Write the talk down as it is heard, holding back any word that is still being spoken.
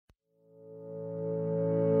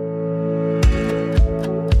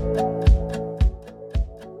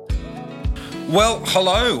Well,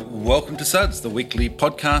 hello. Welcome to Suds, the weekly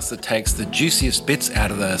podcast that takes the juiciest bits out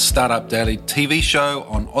of the Startup Daily TV show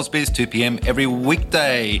on AusBiz 2 p.m. every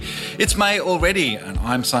weekday. It's May already, and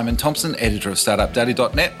I'm Simon Thompson, editor of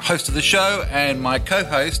StartupDaily.net, host of the show, and my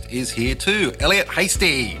co-host is here too, Elliot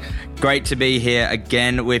Hasty. Great to be here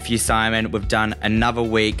again with you, Simon. We've done another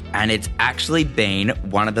week, and it's actually been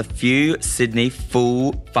one of the few Sydney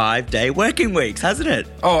full 5-day working weeks, hasn't it?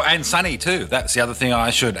 Oh, and sunny too. That's the other thing I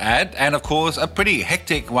should add. And of course, a pretty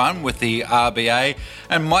hectic one with the RBA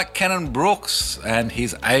and Mike Cannon-Brookes and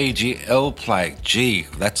his AGL play. Gee,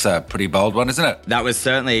 that's a pretty bold one, isn't it? That was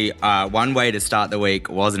certainly one way to start the week,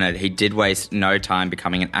 wasn't it? He did waste no time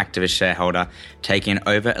becoming an activist shareholder, taking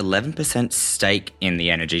over 11% stake in the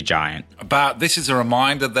energy giant. But this is a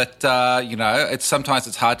reminder that, sometimes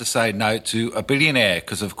it's hard to say no to a billionaire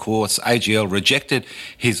because, of course, AGL rejected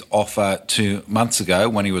his offer 2 months ago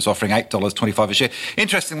when he was offering $8.25 a share.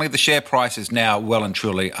 Interestingly, the share price is now well and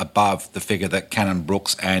truly above the figure that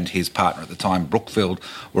Cannon-Brookes and his partner at the time, Brookfield,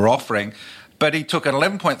 were offering. But he took an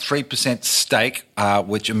 11.3% stake,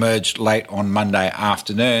 which emerged late on Monday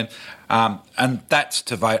afternoon. And that's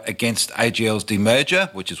to vote against AGL's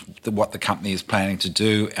demerger, which is what the company is planning to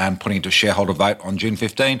do and putting into a shareholder vote on June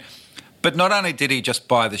 15. But not only did he just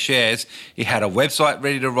buy the shares, he had a website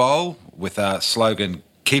ready to roll with a slogan,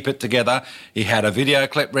 "Keep it together." He had a video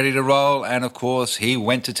clip ready to roll. And, of course, he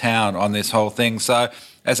went to town on this whole thing. So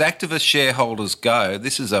as activist shareholders go,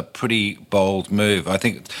 this is a pretty bold move. I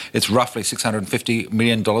think it's roughly $650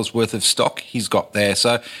 million worth of stock he's got there.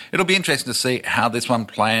 So it'll be interesting to see how this one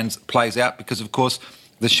plays out because, of course,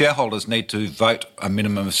 the shareholders need to vote a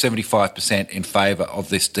minimum of 75% in favour of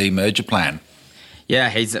this demerger plan. Yeah,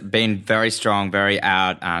 he's been very strong, very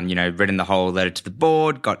out, written the whole letter to the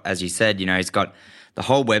board, as you said, he's got the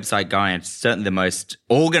whole website going. It's certainly the most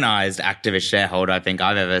organised activist shareholder I think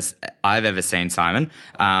I've ever seen, Simon.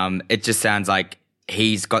 It just sounds like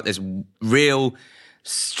he's got this real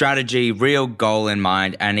strategy, real goal in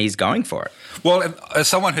mind, and he's going for it. Well, as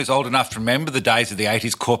someone who's old enough to remember the days of the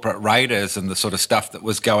 80s corporate raiders and the sort of stuff that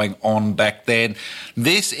was going on back then,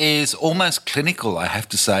 this is almost clinical, I have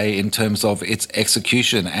to say, in terms of its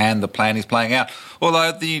execution and the plan is playing out.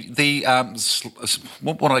 Although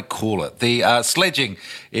what do I call it? The sledging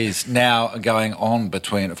is now going on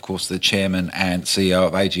between, of course, the chairman and CEO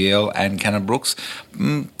of AGL and Cannon-Brookes.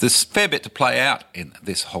 There's a fair bit to play out in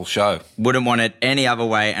this whole show. Wouldn't want it any other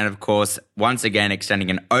way. And, of course, once again,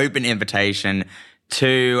 extending an open invitation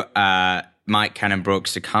to Mike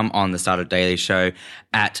Cannon-Brookes to come on the Startup Daily Show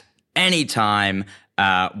at any time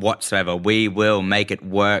whatsoever. We will make it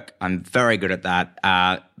work. I'm very good at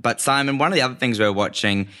that. But Simon, one of the other things we're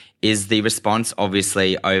watching is the response,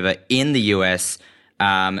 obviously, over in the US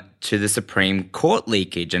to the Supreme Court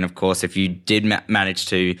leakage. And of course, if you did manage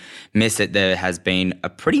to miss it, there has been a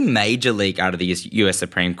pretty major leak out of the US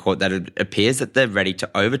Supreme Court that it appears that they're ready to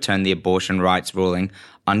overturn the abortion rights ruling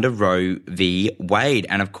under Roe v. Wade.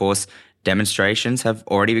 And of course, demonstrations have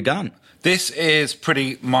already begun. This is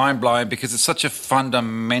pretty mind-blowing because it's such a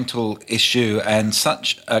fundamental issue and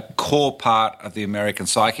such a core part of the American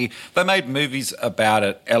psyche. They made movies about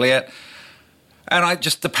it, Elliot. And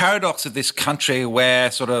the paradox of this country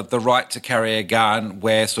where sort of the right to carry a gun,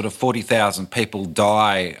 where sort of 40,000 people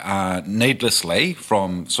die needlessly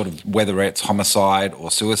from sort of whether it's homicide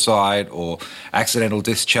or suicide or accidental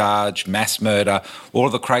discharge, mass murder, all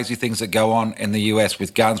of the crazy things that go on in the US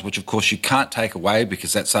with guns, which of course you can't take away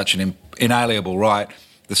because that's such an inalienable right.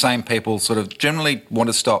 The same people sort of generally want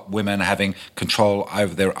to stop women having control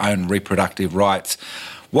over their own reproductive rights.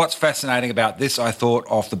 What's fascinating about this, I thought,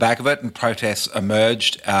 off the back of it, and protests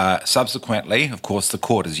emerged subsequently. Of course, the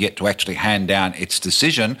court has yet to actually hand down its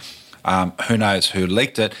decision. Who knows who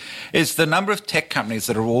leaked it, is the number of tech companies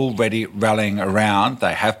that are already rallying around.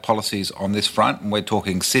 They have policies on this front, and we're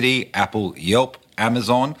talking Citi, Apple, Yelp,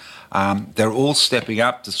 Amazon. They're all stepping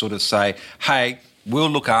up to sort of say, hey,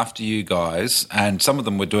 we'll look after you guys, and some of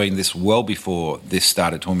them were doing this well before this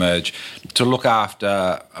started to emerge, to look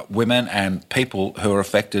after women and people who are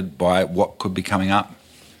affected by what could be coming up.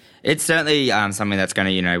 It's certainly something that's going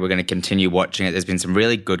to, we're going to continue watching it. There's been some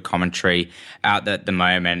really good commentary out there at the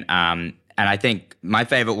moment. And I think my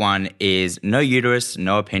favourite one is no uterus,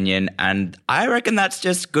 no opinion. And I reckon that's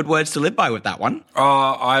just good words to live by with that one.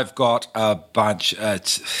 Oh, I've got a bunch.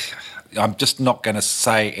 I'm just not going to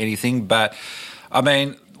say anything, but I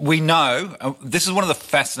mean, we know, this is one of the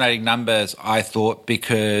fascinating numbers, I thought,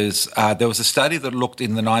 because there was a study that looked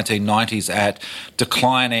in the 1990s at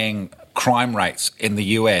declining crime rates in the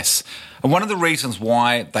US. And one of the reasons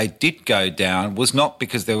why they did go down was not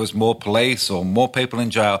because there was more police or more people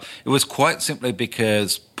in jail. It was quite simply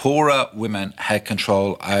because poorer women had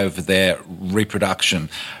control over their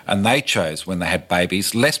reproduction, and they chose, when they had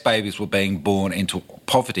babies, less babies were being born into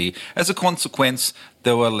poverty. As a consequence,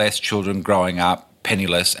 there were less children growing up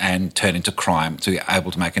penniless and turn into crime to be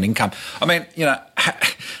able to make an income. I mean,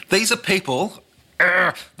 these are people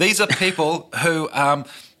who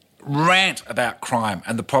rant about crime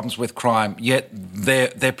and the problems with crime, yet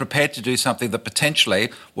they're prepared to do something that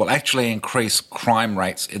potentially will actually increase crime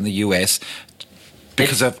rates in the US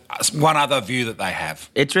because of one other view that they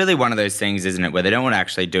have. It's really one of those things, isn't it, where they don't want to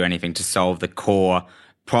actually do anything to solve the core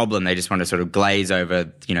problem. They just want to sort of glaze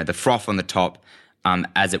over, the froth on the top,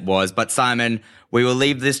 as it was. But Simon, we will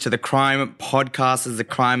leave this to the crime podcasters, the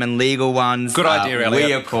crime and legal ones. Good idea, Elliot.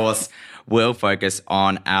 We, of course, will focus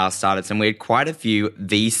on our startups. And we had quite a few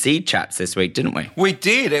VC chats this week, didn't we? We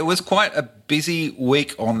did. It was quite a busy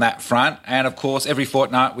week on that front. And, of course, every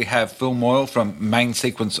fortnight we have Phil Moyle from Main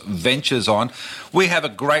Sequence Ventures on. We have a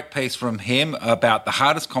great piece from him about the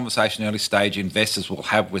hardest conversation early stage investors will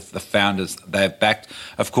have with the founders they've backed.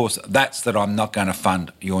 Of course, that's that I'm not going to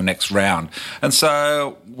fund your next round. And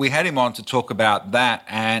so we had him on to talk about that,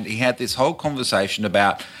 and he had this whole conversation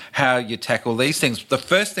about how you tackle these things. The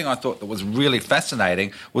first thing I thought that was really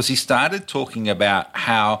fascinating was he started talking about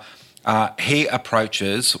how he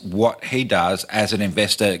approaches what he does as an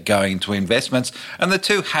investor going into investments and the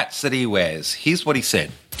two hats that he wears. Here's what he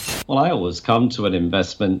said. Well, I always come to an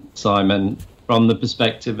investment, Simon, from the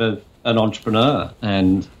perspective of an entrepreneur.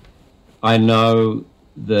 And I know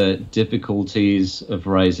the difficulties of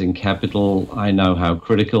raising capital. I know how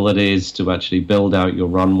critical it is to actually build out your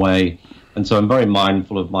runway. And so I'm very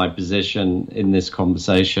mindful of my position in this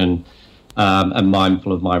conversation and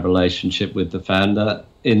mindful of my relationship with the founder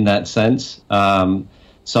in that sense.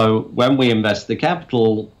 So when we invest the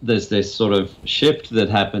capital, there's this sort of shift that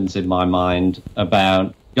happens in my mind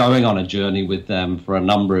about going on a journey with them for a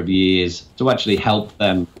number of years to actually help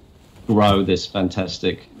them grow this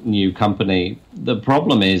fantastic new company. The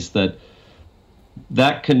problem is that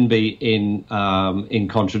can be in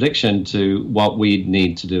contradiction to what we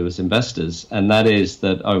need to do as investors. And that is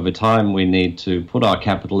that over time, we need to put our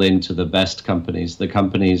capital into the best companies, the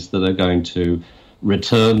companies that are going to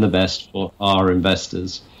return the best for our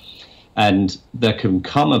investors. And there can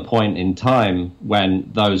come a point in time when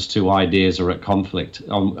those two ideas are at conflict.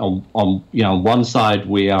 On one side,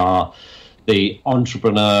 we are the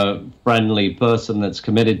entrepreneur-friendly person that's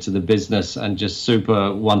committed to the business and just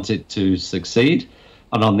super want it to succeed.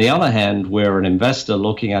 And on the other hand, we're an investor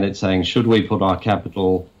looking at it saying, should we put our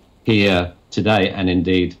capital here today? And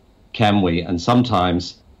indeed, can we? And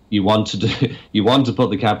sometimes you want to put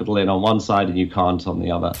the capital in on one side and you can't on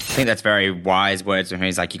the other. I think that's very wise words from him.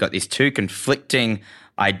 He's like, you got these two conflicting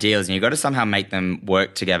ideals and you've got to somehow make them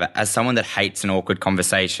work together. As someone that hates an awkward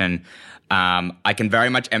conversation, I can very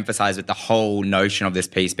much emphasize with the whole notion of this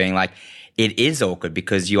piece being like, it is awkward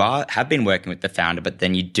because you have been working with the founder, but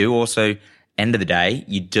then you do also, end of the day,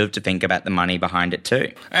 you do have to think about the money behind it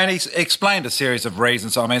too. And he's explained a series of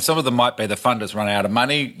reasons. I mean, some of them might be the funders run out of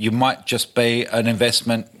money. You might just be an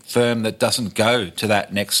investment firm that doesn't go to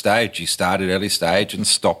that next stage. You start at early stage and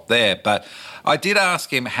stop there. But I did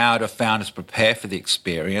ask him how do founders prepare for the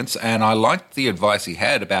experience, and I liked the advice he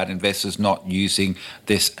had about investors not using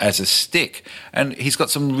this as a stick. And he's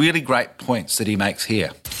got some really great points that he makes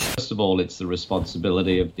here. First of all, it's the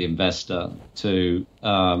responsibility of the investor to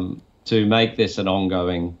make this an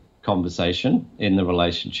ongoing conversation in the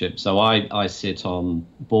relationship. So I sit on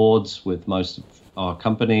boards with most of our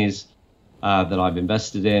companies that I've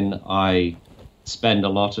invested in. I spend a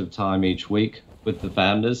lot of time each week with the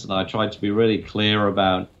founders, and I try to be really clear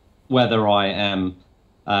about whether I am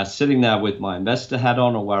sitting there with my investor hat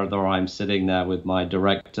on or whether I'm sitting there with my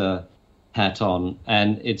director hat on.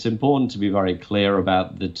 And it's important to be very clear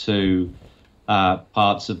about the two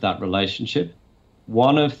parts of that relationship.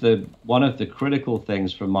 One of the critical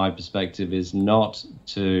things from my perspective is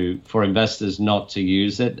for investors not to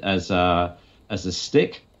use it as a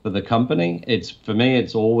stick for the company. For me,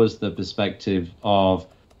 it's always the perspective of,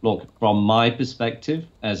 look, from my perspective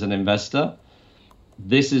as an investor,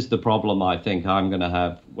 this is the problem I think I'm going to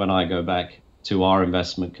have when I go back to our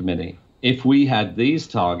investment committee. If we had these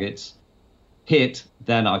targets hit,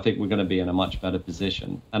 then I think we're going to be in a much better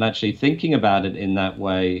position. And actually thinking about it in that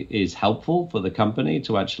way is helpful for the company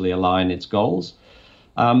to actually align its goals.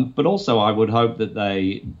 But also I would hope that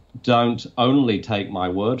they don't only take my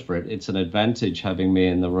word for it. It's an advantage having me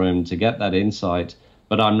in the room to get that insight,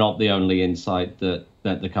 but I'm not the only insight that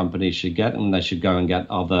the company should get, and they should go and get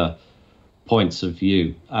other points of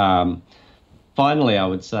view. Finally, I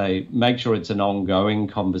would say make sure it's an ongoing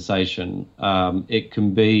conversation. It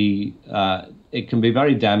can be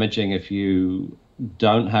very damaging if you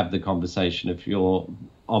don't have the conversation, if you're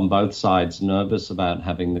on both sides nervous about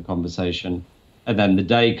having the conversation. And then the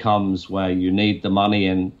day comes where you need the money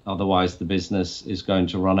and otherwise the business is going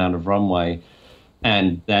to run out of runway.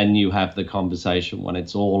 And then you have the conversation when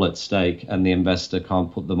it's all at stake and the investor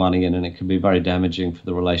can't put the money in, and it can be very damaging for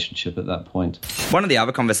the relationship at that point. One of the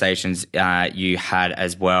other conversations you had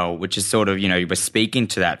as well, which is sort of, you were speaking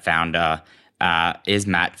to that founder, is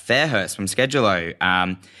Matt Fairhurst from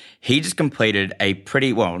Schedulo. He just completed a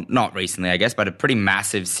pretty, well, not recently, I guess, but a pretty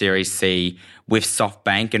massive Series C with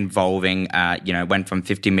SoftBank involving, went from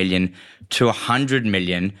 50 million to 100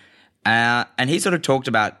 million. And he sort of talked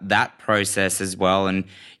about that process as well and,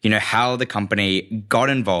 how the company got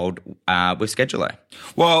involved with Schedulo.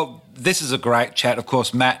 Well, this is a great chat. Of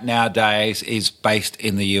course, Matt nowadays is based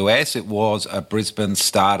in the US. It was a Brisbane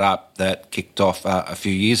startup that kicked off a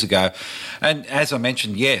few years ago. And as I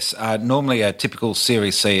mentioned, yes, normally a typical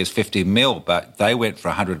Series C is 50 mil, but they went for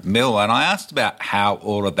 100 mil. And I asked about how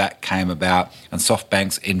all of that came about and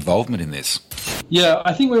SoftBank's involvement in this. Yeah,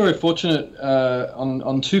 I think we were fortunate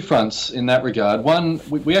on two fronts in that regard. One,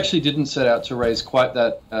 we actually didn't set out to raise quite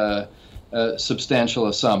that substantial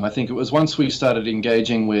a sum. I think it was once we started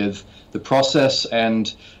engaging with the process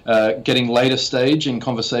and getting later stage in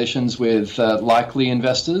conversations with likely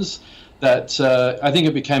investors that I think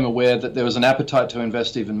it became aware that there was an appetite to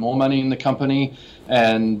invest even more money in the company,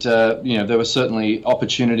 and there was certainly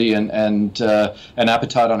opportunity and an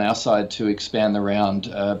appetite on our side to expand the round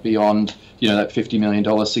beyond that $50 million,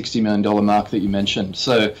 $60 million mark that you mentioned.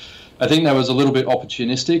 So I think that was a little bit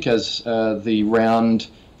opportunistic as the round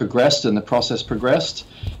progressed and the process progressed.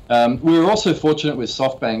 We were also fortunate with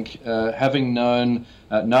SoftBank having known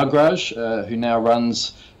Nagraj, who now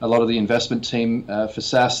runs a lot of the investment team for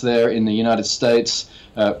SaaS there in the United States,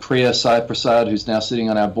 Priya Sai Prasad, who's now sitting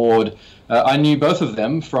on our board. I knew both of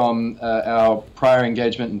them from our prior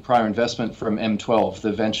engagement and prior investment from M12,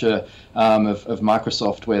 the venture arm of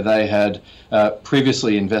Microsoft, where they had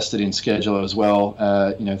previously invested in Schedulo as well,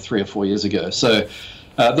 3 or 4 years ago. So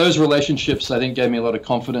those relationships, I think, gave me a lot of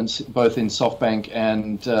confidence both in SoftBank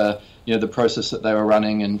and the process that they were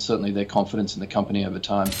running, and certainly their confidence in the company over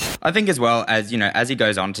time. I think as well as, as he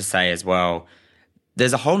goes on to say as well,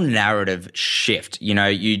 there's a whole narrative shift.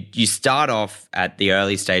 You start off at the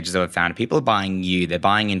early stages of a founder. People are buying you. They're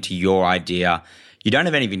buying into your idea. You don't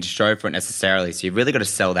have anything to show for it necessarily, so you've really got to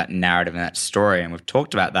sell that narrative and that story, and we've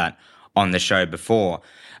talked about that on the show before.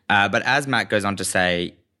 But as Matt goes on to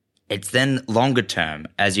say, it's then longer term.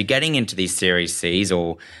 As you're getting into these Series Cs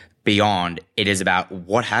or beyond, it is about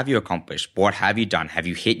what have you accomplished? What have you done? Have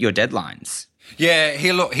you hit your deadlines? Yeah,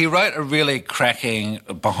 he wrote a really cracking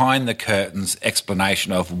behind-the-curtains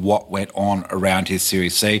explanation of what went on around his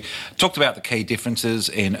Series C. Talked about the key differences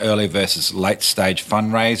in early versus late-stage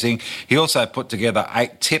fundraising. He also put together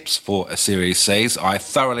 8 tips for a Series C's. I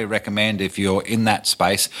thoroughly recommend, if you're in that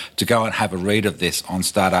space, to go and have a read of this on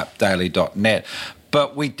startupdaily.net.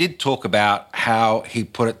 But we did talk about how he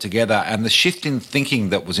put it together and the shift in thinking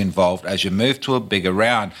that was involved as you move to a bigger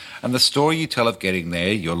round and the story you tell of getting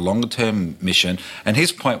there, your longer-term mission. And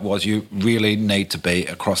his point was you really need to be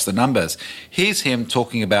across the numbers. Here's him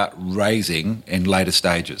talking about raising in later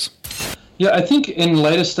stages. Yeah, I think in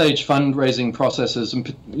later stage fundraising processes,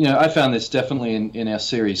 and I found this definitely in our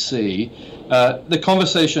Series C, the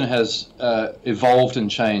conversation has evolved and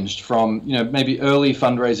changed from maybe early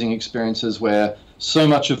fundraising experiences where so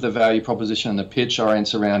much of the value proposition and the pitch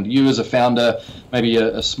orients around you as a founder, maybe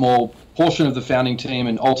a small portion of the founding team,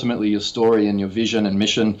 and ultimately your story and your vision and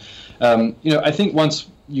mission. I think once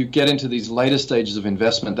you get into these later stages of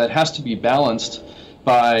investment, that has to be balanced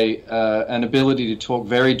by an ability to talk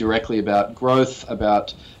very directly about growth,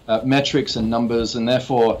 about metrics and numbers, and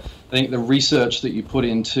therefore I think the research that you put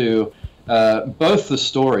into both the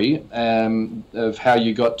story of how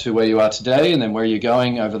you got to where you are today and then where you're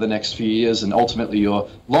going over the next few years and ultimately your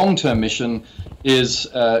long-term mission is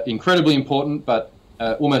incredibly important, but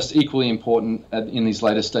almost equally important in these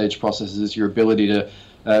later stage processes is your ability to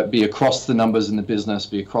be across the numbers in the business,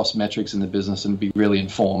 be across metrics in the business, and be really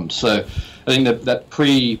informed. So I think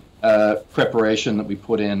that preparation that we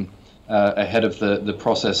put in ahead of the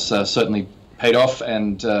process certainly paid off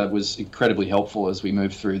and was incredibly helpful as we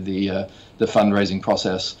moved through the fundraising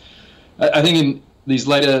process. I think in these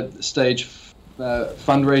later stage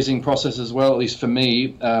fundraising processes as well, at least for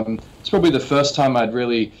me, it's probably the first time I'd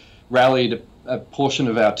really rallied a portion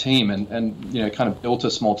of our team and kind of built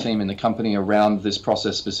a small team in the company around this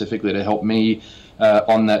process specifically to help me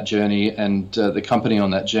on that journey and the company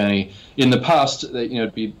on that journey. In the past,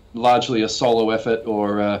 it'd be largely a solo effort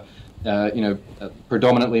or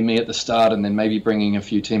predominantly me at the start and then maybe bringing a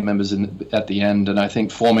few team members in at the end. And I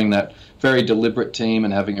think forming that very deliberate team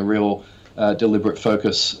and having a real deliberate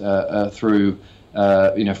focus through,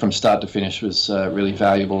 from start to finish was really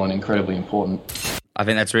valuable and incredibly important. I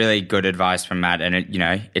think that's really good advice from Matt, and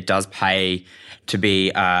it does pay to be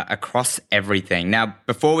across everything. Now,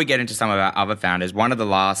 before we get into some of our other founders, one of the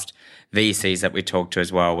last VCs that we talked to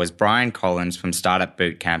as well was Brian Collins from Startup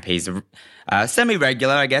Bootcamp. He's a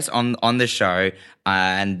semi-regular, I guess, on the show,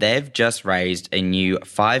 and they've just raised a new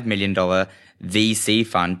 $5 million VC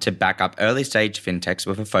fund to back up early-stage fintechs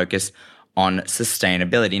with a focus on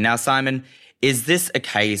sustainability. Now, Simon, is this a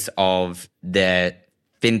case of the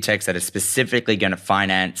fintechs that are specifically going to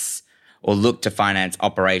finance or look to finance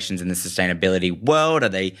operations in the sustainability world? Are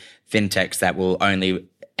they fintechs that will only,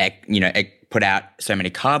 put out so many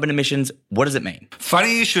carbon emissions? What does it mean?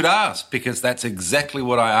 Funny you should ask, because that's exactly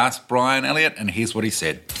what I asked Brian Elliott, and here's what he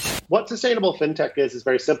said. What sustainable fintech is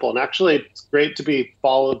very simple. And actually, it's great to be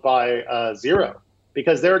followed by Xero,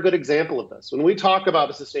 because they're a good example of this. When we talk about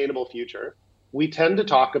a sustainable future, we tend to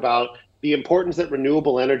talk about the importance that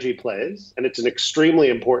renewable energy plays, and it's an extremely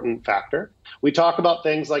important factor. We talk about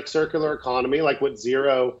things like circular economy, like what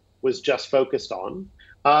Xero was just focused on.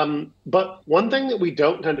 But one thing that we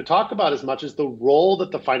don't tend to talk about as much is the role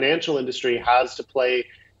that the financial industry has to play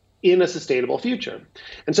in a sustainable future.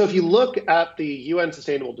 And so if you look at the UN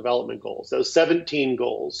Sustainable Development Goals, those 17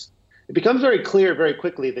 goals, it becomes very clear very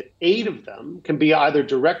quickly that 8 of them can be either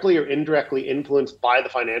directly or indirectly influenced by the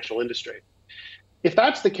financial industry. If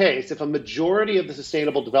that's the case, if a majority of the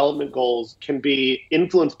Sustainable Development Goals can be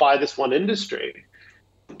influenced by this one industry,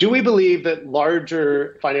 do we believe that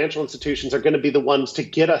larger financial institutions are going to be the ones to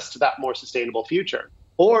get us to that more sustainable future?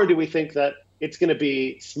 Or do we think that it's going to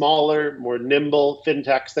be smaller, more nimble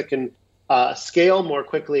fintechs that can scale more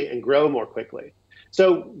quickly and grow more quickly?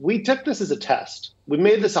 So we took this as a test. We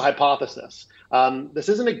made this a hypothesis. This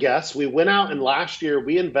isn't a guess. We went out and last year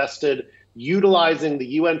we invested utilizing the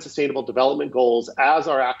UN Sustainable Development Goals as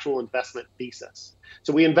our actual investment thesis.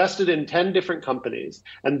 So we invested in 10 different companies,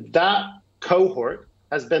 and that cohort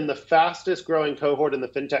has been the fastest growing cohort in the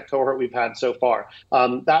fintech cohort we've had so far.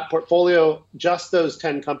 That portfolio, just those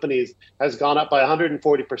 10 companies, has gone up by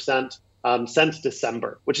 140% since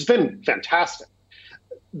December, which has been fantastic.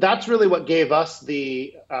 That's really what gave us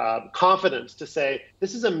the confidence to say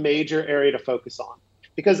this is a major area to focus on.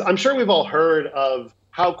 Because I'm sure we've all heard of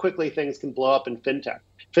how quickly things can blow up in fintech.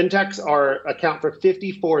 Fintechs account for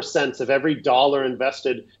 54 cents of every dollar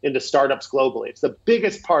invested into startups globally. It's the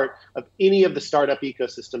biggest part of any of the startup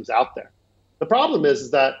ecosystems out there. The problem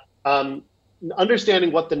is that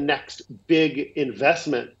understanding what the next big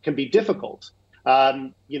investment can be difficult.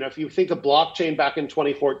 If you think of blockchain back in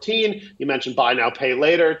 2014, you mentioned buy now, pay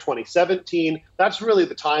later, 2017, that's really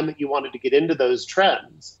the time that you wanted to get into those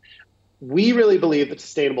trends. We really believe that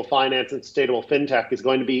sustainable finance and sustainable fintech is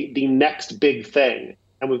going to be the next big thing.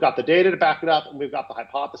 And we've got the data to back it up, and we've got the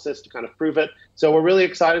hypothesis to kind of prove it. So we're really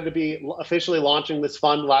excited to be officially launching this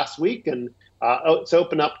fund last week, and it's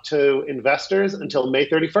open up to investors until May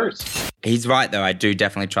 31st. He's right, though. I do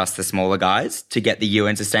definitely trust the smaller guys to get the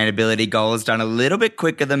UN sustainability goals done a little bit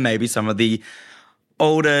quicker than maybe some of the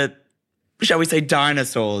older, shall we say,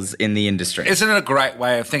 dinosaurs in the industry. Isn't it a great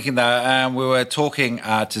way of thinking, though? We were talking to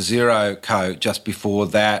Xero Co. just before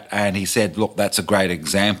that, and he said, look, that's a great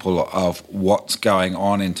example of what's going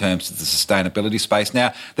on in terms of the sustainability space.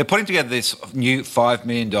 Now, they're putting together this new $5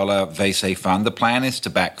 million VC fund. The plan is to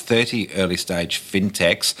back 30 early-stage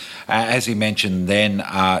fintechs. As he mentioned then,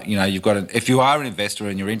 you've got if you are an investor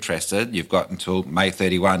and you're interested, you've got until May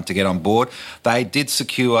 31 to get on board. They did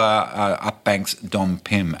secure Upbank's Dom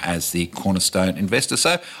Pim as the cornerstone investor.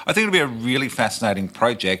 So I think it'll be a really fascinating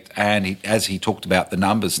project, and as he talked about the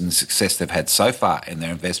numbers and the success they've had so far in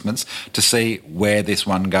their investments, to see where this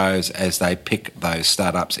one goes as they pick those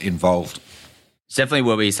startups involved. It definitely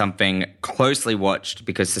will be something closely watched,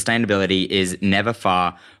 because sustainability is never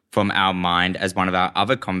far from our mind, as one of our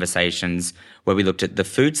other conversations where we looked at the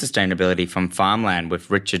food sustainability from farmland with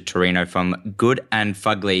Richard Torino from Good and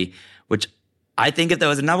Fugly, which I think if there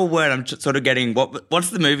was another word, I'm sort of getting, what's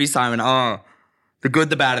the movie, Simon? Oh, The Good,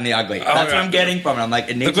 the Bad, and the Ugly. That's what I'm getting from it. I'm like,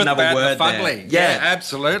 it needs another word there. Yeah,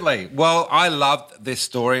 absolutely. Well, I loved this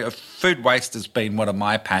story. Food waste has been one of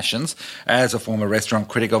my passions. As a former restaurant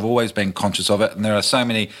critic, I've always been conscious of it, and there are so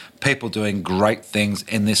many people doing great things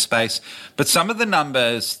in this space. But some of the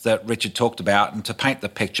numbers that Richard talked about, and to paint the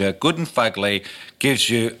picture, Good and Fugly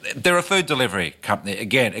they're a food delivery company,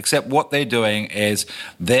 again, except what they're doing is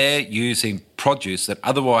they're using produce that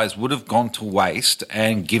otherwise would have gone to waste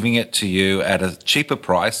and giving it to you at a cheaper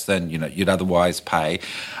price than you'd otherwise pay.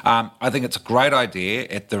 I think it's a great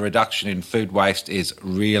idea. The reduction in food waste is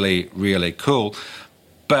really, really cool.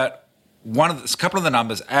 But a couple of the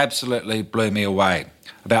numbers absolutely blew me away.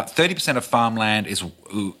 About 30% of farmland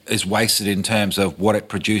is wasted in terms of what it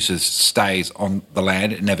produces stays on the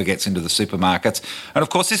land. It never gets into the supermarkets. And, of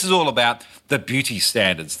course, this is all about the beauty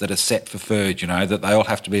standards that are set for food, that they all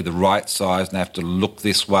have to be the right size and have to look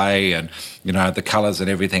this way and, the colours and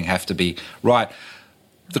everything have to be right.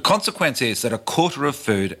 The consequence is that a quarter of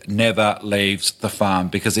food never leaves the farm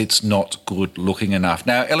because it's not good looking enough.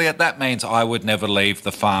 Now, Elliot, that means I would never leave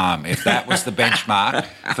the farm if that was the benchmark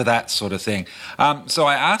for that sort of thing. So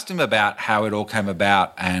I asked him about how it all came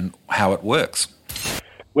about and how it works.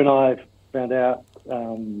 When I found out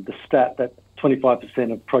the stat that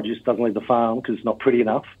 25% of produce doesn't leave the farm because it's not pretty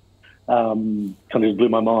enough, kind of just blew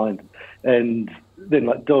my mind. And then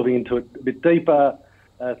delving into it a bit deeper,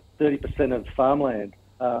 30% of farmland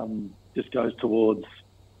just goes towards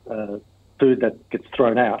food that gets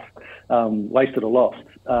thrown out, wasted or lost.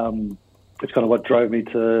 It's kind of what drove me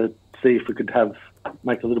to see if we could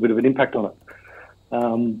make a little bit of an impact on it.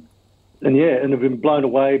 And I've been blown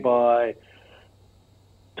away by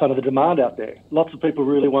kind of the demand out there. Lots of people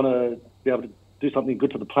really want to be able to do something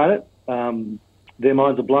good for the planet. Their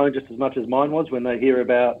minds are blown just as much as mine was when they hear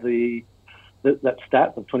about that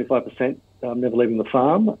stat of 25% never leaving the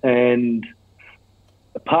farm. And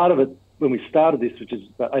a part of it, when we started this, which is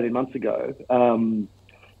about 18 months ago,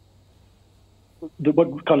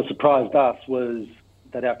 what kind of surprised us was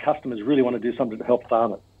that our customers really want to do something to help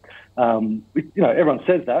farmers. Everyone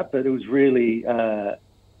says that, but it was really,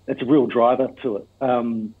 it's a real driver to it.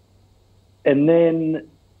 And then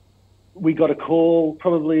we got a call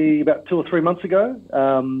probably about 2 or 3 months ago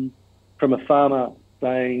from a farmer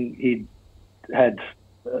saying he'd had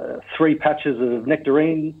 3 patches of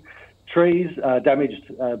nectarine trees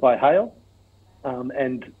damaged by hail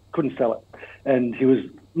and couldn't sell it. And he was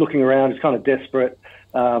looking around, he was kind of desperate,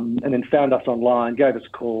 and then found us online, gave us a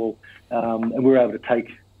call, and we were able to take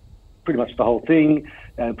pretty much the whole thing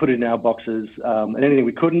and put it in our boxes. And anything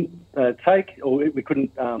we couldn't take or we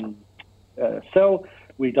couldn't sell,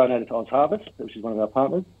 we donated to Oz Harvest, which is one of our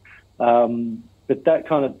partners. But that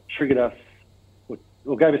kind of triggered us,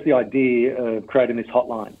 or gave us the idea of creating this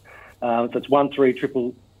hotline. So it's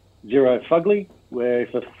 13000 fugly, where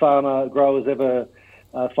if a farmer, growers ever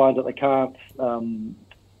find that they can't,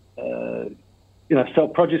 sell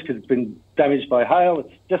produce because it's been damaged by hail,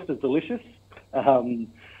 it's just as delicious.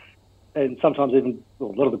 And sometimes even, a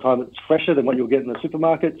lot of the time, it's fresher than what you'll get in the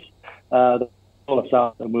supermarkets. Call us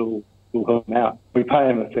up and we'll help them out. We pay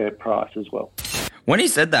them a fair price as well. When he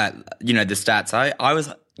said that, the stats, I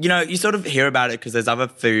was, you sort of hear about it because there's other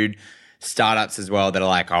food startups as well that are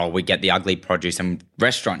like, oh, we get the ugly produce and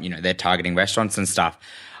restaurant, they're targeting restaurants and stuff.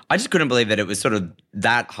 I just couldn't believe that it was sort of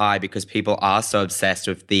that high because people are so obsessed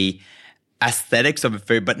with the aesthetics of a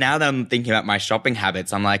food. But now that I'm thinking about my shopping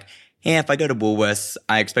habits, I'm like, yeah, if I go to Woolworths,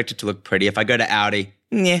 I expect it to look pretty. If I go to Aldi,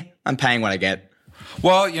 I'm paying what I get.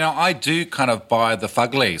 Well, I do kind of buy the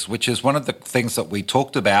fuglies, which is one of the things that we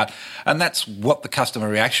talked about, and that's what the customer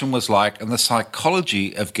reaction was like and the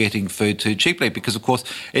psychology of getting food too cheaply because, of course,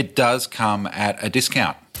 it does come at a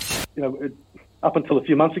discount. Up until a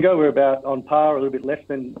few months ago, we were about on par, a little bit less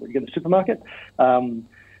than what you get in the supermarket. And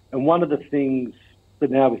one of the things that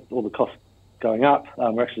now with all the costs going up,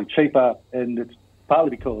 we're actually cheaper, and it's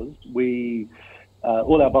partly because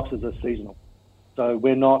all our boxes are seasonal. So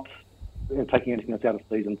we're not taking anything that's out of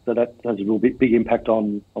season. So that has a real big impact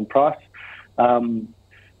on price.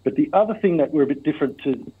 But the other thing that we're a bit different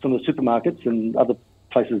to some of the supermarkets and other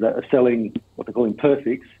places that are selling what they call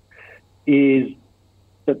imperfects is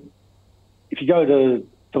that if you go to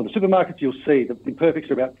some of the supermarkets, you'll see that imperfects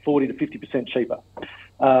are about 40 to 50% cheaper.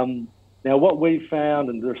 Now, what we've found,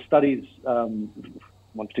 and there are studies,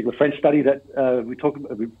 one particular French study that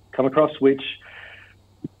we've come across, which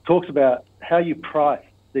talks about how you price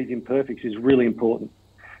these imperfects is really important,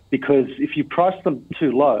 because if you price them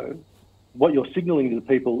too low, what you're signalling to the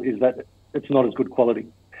people is that it's not as good quality.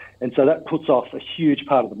 And so that puts off a huge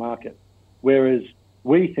part of the market. Whereas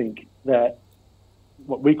we think that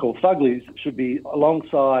what we call fuglies should be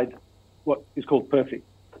alongside what is called perfect,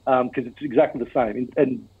 because it's exactly the same.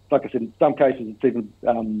 And like I said, in some cases, it's even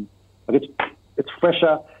it's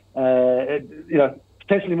fresher,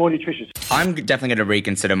 potentially more nutritious. I'm definitely going to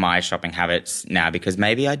reconsider my shopping habits now because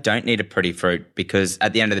maybe I don't need a pretty fruit because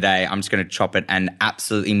at the end of the day, I'm just going to chop it and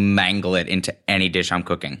absolutely mangle it into any dish I'm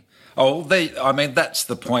cooking. Oh, that's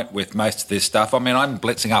the point with most of this stuff. I mean, I'm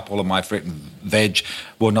blitzing up all of my fruit and veg,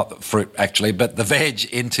 well, not the fruit actually, but the veg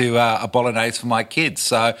into a bolognese for my kids.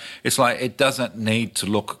 So it's like it doesn't need to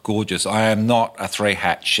look gorgeous. I am not a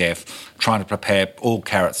three-hat chef trying to prepare all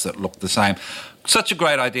carrots that look the same. Such a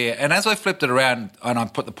great idea. And as I flipped it around and I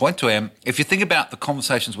put the point to him, if you think about the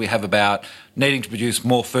conversations we have about needing to produce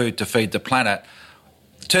more food to feed the planet,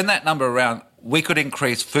 turn that number around, we could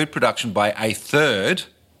increase food production by a third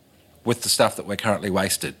with the stuff that we're currently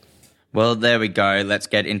wasted. Well, there we go. Let's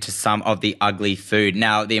get into some of the ugly food.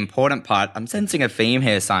 Now, the important part, I'm sensing a theme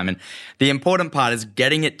here, Simon. The important part is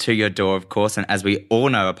getting it to your door, of course. And as we all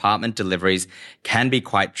know, apartment deliveries can be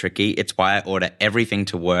quite tricky. It's why I order everything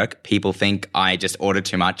to work. People think I just order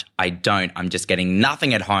too much. I don't. I'm just getting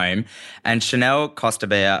nothing at home. And Chanel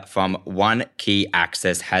Costabea from One Key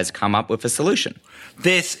Access has come up with a solution.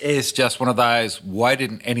 This is just one of those, why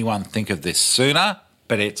didn't anyone think of this sooner?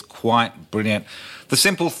 But it's quite brilliant. The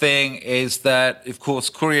simple thing is that, of course,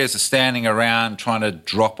 couriers are standing around trying to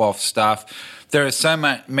drop off stuff. There are so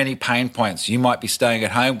many pain points. You might be staying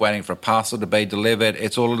at home waiting for a parcel to be delivered.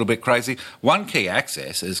 It's all a little bit crazy. One Key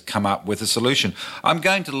Access has come up with a solution. I'm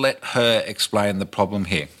going to let her explain the problem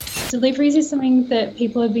here. Deliveries is something that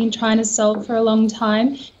people have been trying to solve for a long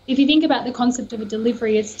time. If you think about the concept of a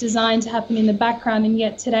delivery, it's designed to happen in the background, and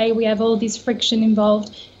yet today we have all this friction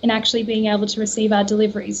involved in actually being able to receive our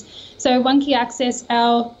deliveries. So One Key Access,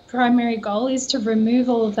 our primary goal is to remove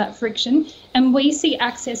all of that friction, and we see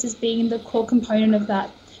access as being the core component of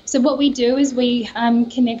that. So what we do is we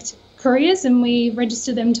connect couriers and we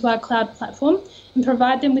register them to our cloud platform and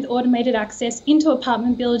provide them with automated access into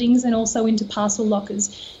apartment buildings and also into parcel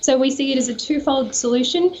lockers. So we see it as a twofold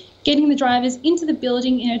solution, getting the drivers into the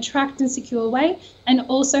building in a tracked and secure way, and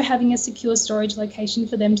also having a secure storage location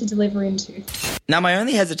for them to deliver into. Now, my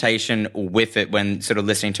only hesitation with it when sort of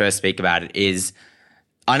listening to her speak about it is,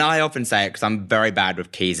 and I often say it because I'm very bad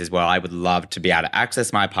with keys as well, I would love to be able to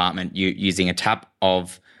access my apartment using a tap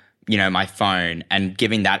of my phone and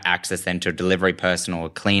giving that access then to a delivery person or a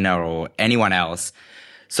cleaner or anyone else.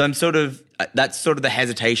 So that's sort of the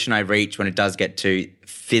hesitation I reach when it does get to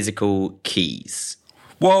physical keys.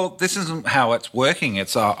 Well, this isn't how it's working.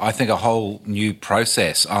 It's, I think, a whole new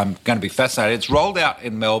process. I'm going to be fascinated. It's rolled out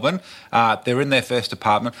in Melbourne. They're in their first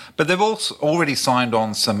apartment, but they've also already signed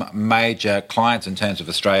on some major clients in terms of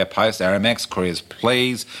Australia Post, Aramex, Couriers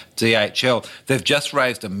Please, DHL. They've just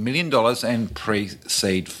raised $1 million in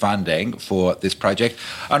pre-seed funding for this project.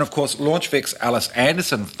 And, of course, LaunchVic's Alice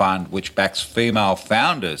Anderson Fund, which backs female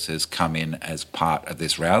founders, has come in as part of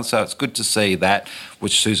this round. So it's good to see that,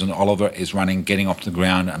 which Susan Oliver is running, getting off the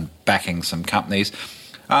ground and backing some companies.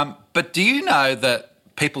 But do you know that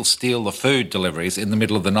people steal the food deliveries in the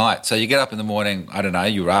middle of the night? So you get up in the morning, I don't know,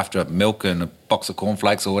 you're after milk and a box of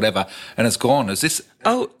cornflakes or whatever, and it's gone. Is this...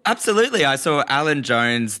 Oh, absolutely. I saw Alan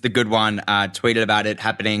Jones, the good one, tweeted about it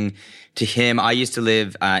happening to him. I used to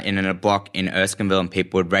live in a block in Erskineville, and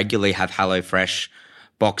people would regularly have HelloFresh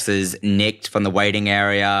boxes nicked from the waiting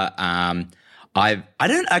area. I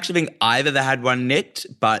don't actually think I've ever had one nicked,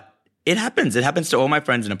 but it happens. It happens to all my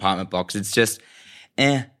friends in apartment blocks. It's just,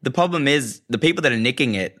 the problem is the people that are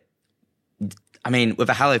nicking it, I mean, with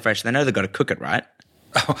a HelloFresh, they know they've got to cook it, right?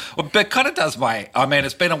 But it kind of does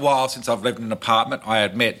it's been a while since I've lived in an apartment, I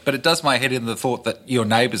admit, but it does my head in the thought that your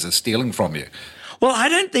neighbours are stealing from you. Well, I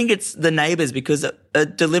don't think it's the neighbours, because a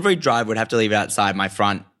delivery driver would have to leave it outside my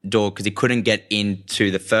front door because he couldn't get into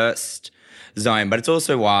the first zone. But it's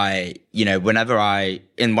also why, whenever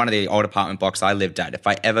in one of the old apartment blocks I lived at, if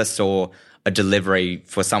I ever saw a delivery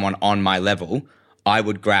for someone on my level, I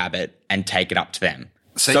would grab it and take it up to them.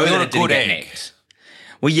 So you're a good egg. Nicked.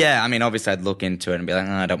 Well, yeah, I mean, obviously I'd look into it and be like,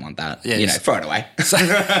 I don't want that. Yeah, throw it away. So,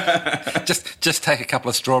 just take a couple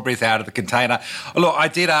of strawberries out of the container. Look, I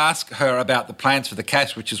did ask her about the plans for the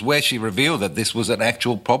cash, which is where she revealed that this was an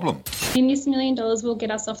actual problem. And this $1 million will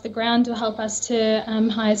get us off the ground, will help us to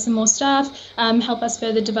hire some more staff, help us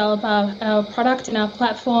further develop our product and our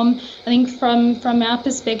platform. I think from our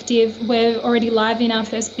perspective, we're already live in our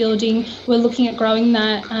first building. We're looking at growing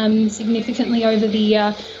that significantly over the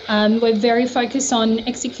year. We're very focused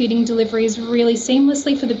on executing deliveries really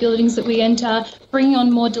seamlessly for the buildings that we enter, bringing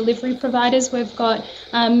on more delivery providers. We've got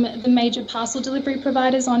the major parcel delivery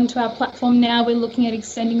providers onto our platform now. We're looking at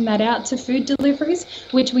extending that out to food deliveries,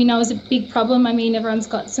 which we know is a big problem. I mean, everyone's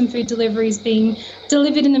got some food deliveries being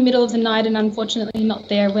delivered in the middle of the night and unfortunately not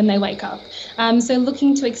there when they wake up. So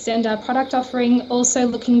looking to extend our product offering, also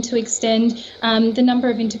looking to extend the number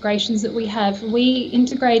of integrations that we have. We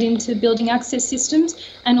integrate into building access systems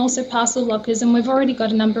and also parcel lockers, and we've already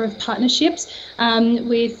got a number of partnerships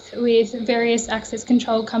with various access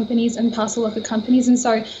control companies and parcel locker companies, and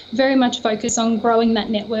so very much focus on growing that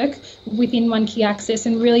network within One Key Access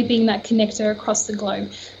and really being that connector across the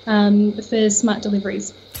globe for smart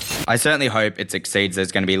deliveries. I certainly hope it succeeds.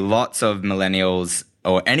 There's going to be lots of millennials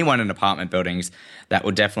or anyone in apartment buildings that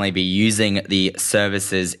will definitely be using the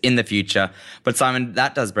services in the future. But Simon,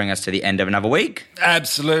 that does bring us to the end of another week.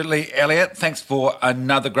 Absolutely, Elliot. Thanks for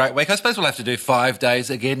another great week. I suppose we'll have to do 5 days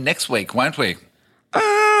again next week, won't we?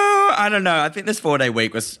 I don't know. I think this 4-day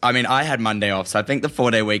week I had Monday off, so I think the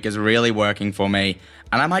 4-day week is really working for me,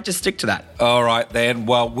 and I might just stick to that. All right, then.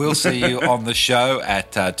 Well, we'll see you on the show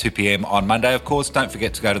at 2 p.m. on Monday. Of course, don't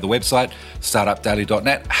forget to go to the website,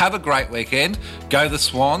 startupdaily.net. Have a great weekend. Go the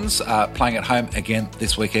Swans, playing at home again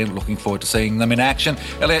this weekend. Looking forward to seeing them in action.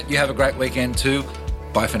 Elliot, you have a great weekend too.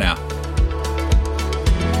 Bye for now.